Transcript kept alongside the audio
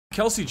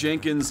Kelsey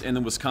Jenkins and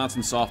the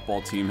Wisconsin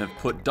softball team have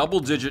put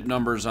double-digit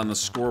numbers on the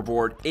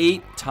scoreboard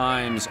 8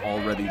 times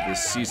already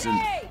this season.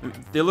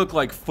 They look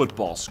like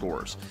football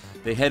scores.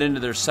 They head into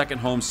their second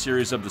home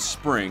series of the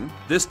spring,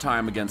 this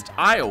time against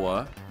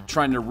Iowa,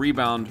 trying to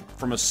rebound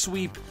from a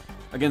sweep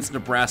against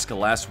Nebraska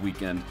last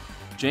weekend.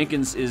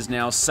 Jenkins is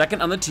now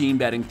second on the team,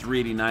 batting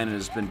 .389, and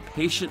has been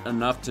patient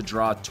enough to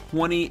draw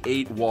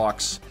 28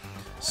 walks.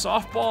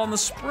 Softball in the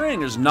spring,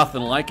 there's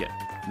nothing like it.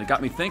 And it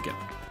got me thinking,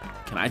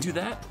 can I do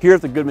that? Here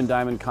at the Goodman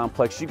Diamond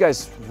Complex, you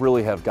guys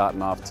really have gotten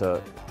off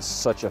to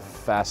such a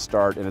fast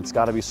start, and it's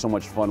got to be so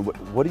much fun.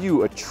 What do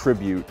you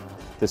attribute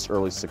this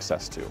early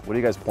success to? What do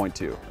you guys point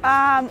to?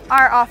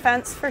 Our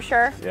offense, for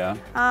sure. Yeah?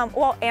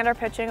 Well, and our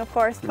pitching, of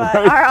course, but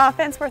Right. Our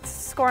offense, we're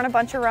scoring a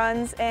bunch of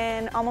runs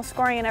and almost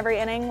scoring in every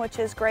inning, which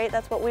is great.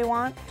 That's what we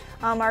want.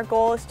 Our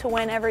goal is to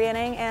win every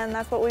inning, and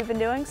that's what we've been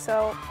doing,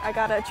 so I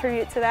got to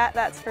attribute to that,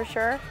 that's for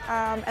sure.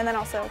 And then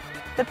also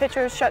the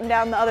pitchers shutting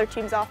down the other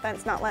team's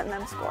offense, not letting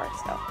them score.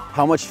 So.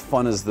 How much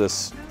fun is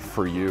this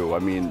for you? I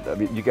mean,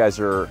 you guys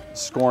are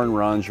scoring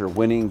runs, you're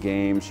winning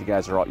games,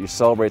 you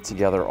celebrate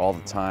together all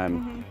the time.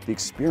 Mm-hmm. The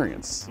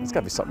experience, it's got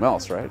to be something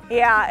else, right?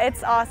 Yeah,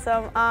 it's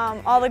awesome.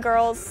 All the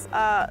girls,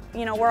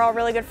 we're all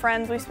really good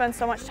friends. We spend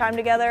so much time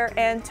together,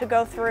 and to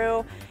go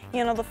through,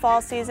 the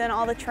fall season,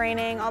 all the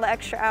training, all the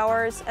extra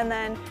hours, and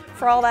then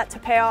for all that to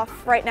pay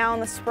off right now in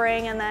the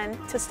spring, and then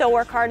to still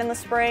work hard in the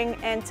spring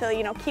and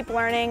to, keep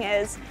learning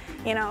is,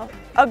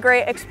 a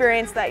great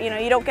experience that,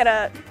 you don't get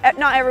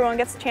not everyone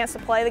gets a chance to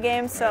play the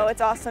game, so it's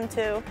awesome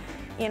to,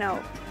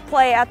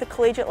 play at the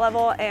collegiate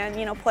level and,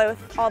 play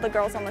with all the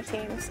girls on the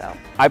team, so.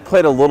 I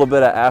played a little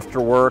bit of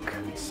after work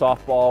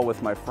softball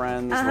with my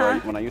friends.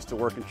 When I used to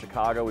work in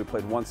Chicago, we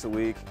played once a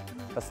week.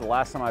 That's the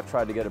last time I've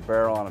tried to get a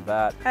barrel on a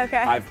bat. Okay.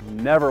 I've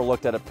never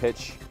looked at a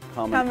pitch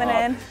coming up.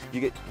 in. You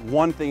get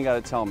one thing you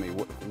got to tell me.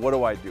 What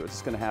do I do? Is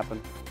this going to happen?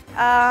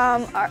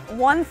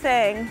 One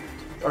thing.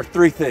 Or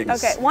 3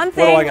 things. Okay, one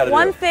thing. What do I got to do?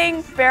 One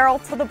thing, barrel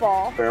to the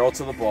ball. Barrel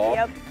to the ball.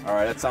 Yep. All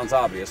right, that sounds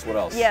obvious. What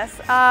else? Yes.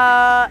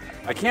 I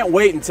can't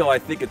wait until I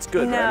think it's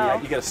good, No.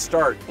 right? You got to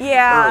start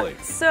Yeah. early.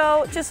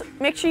 So just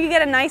make sure you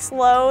get a nice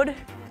load.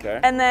 Okay.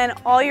 And then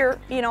all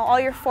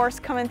your force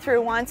coming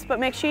through once, but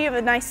make sure you have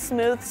a nice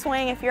smooth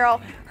swing. If you're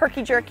all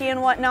herky-jerky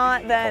and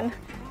whatnot, then,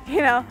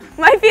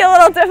 might be a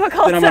little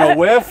difficult. Then I'm going to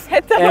whiff,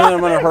 hit the and ball.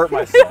 I'm going to hurt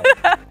myself.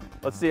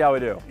 Let's see how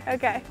we do.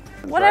 Okay.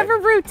 Whatever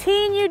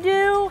routine you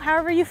do,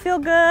 however you feel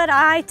good,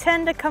 I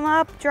tend to come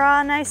up,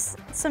 draw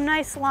some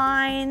nice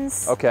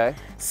lines. Okay.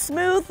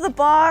 Smooth the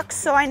box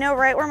so I know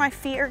right where my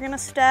feet are going to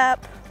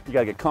step. You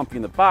gotta get comfy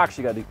in the box.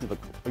 You gotta do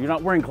you're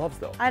not wearing gloves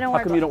though. I don't How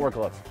wear come you don't wear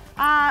gloves?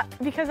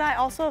 Because I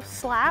also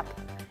slap,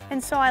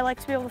 and so I like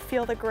to be able to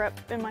feel the grip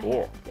in my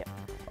hand. Yep.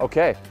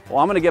 Okay. Well,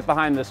 I'm gonna get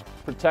behind this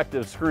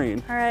protective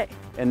screen. All right.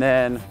 And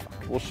then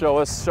we'll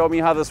show me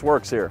how this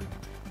works here.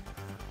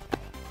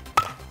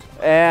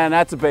 And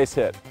that's a base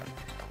hit.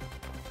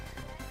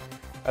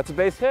 That's a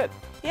base hit.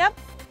 Yep.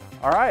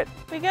 All right.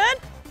 We good?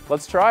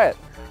 Let's try it.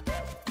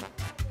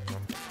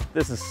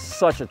 This is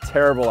such a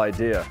terrible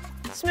idea.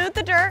 Smooth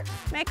the dirt.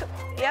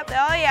 Yep.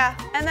 Oh yeah.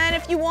 And then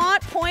if you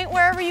want, point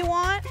wherever you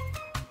want.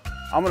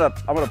 I'm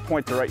gonna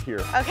point to right here.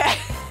 Okay.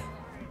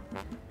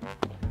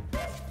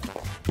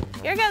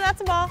 You're good.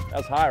 That's a ball.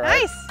 That's high,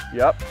 right? Nice.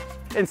 Yep.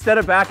 Instead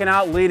of backing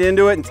out, lead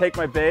into it and take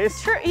my base.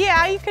 Sure.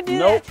 Yeah, you could do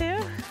Nope. that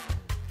too.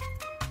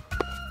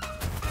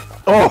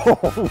 Oh,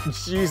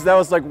 jeez, that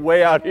was like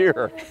way out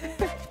here.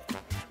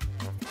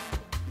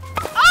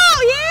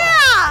 Oh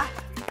yeah!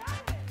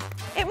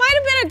 It might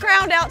have been a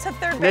ground out to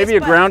third base. Maybe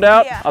a ground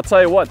out? Yeah. I'll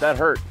tell you what, that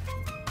hurt.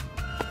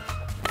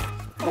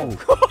 Oh.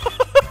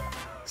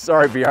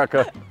 Sorry,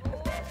 Bianca.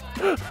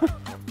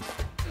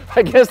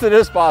 I guess it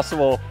is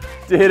possible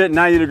to hit it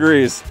 90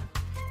 degrees.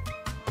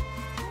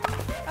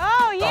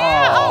 Oh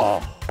yeah!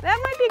 Oh. Oh, that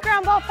might be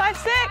ground ball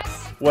 5-6.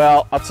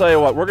 Well, I'll tell you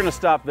what, we're gonna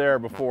stop there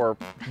before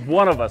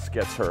one of us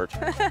gets hurt.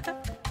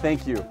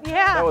 Thank you.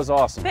 Yeah. That was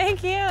awesome.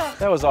 Thank you.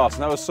 That was awesome.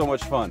 That was so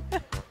much fun.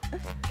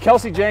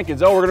 Kelsey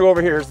Jenkins, we're gonna go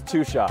over here. Here's the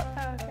 2-shot.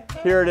 Okay.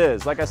 Here it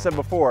is. Like I said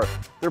before,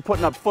 they're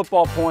putting up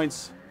football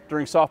points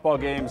during softball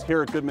games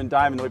here at Goodman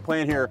Diamond. They'll be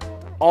playing here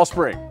all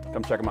spring.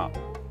 Come check them out.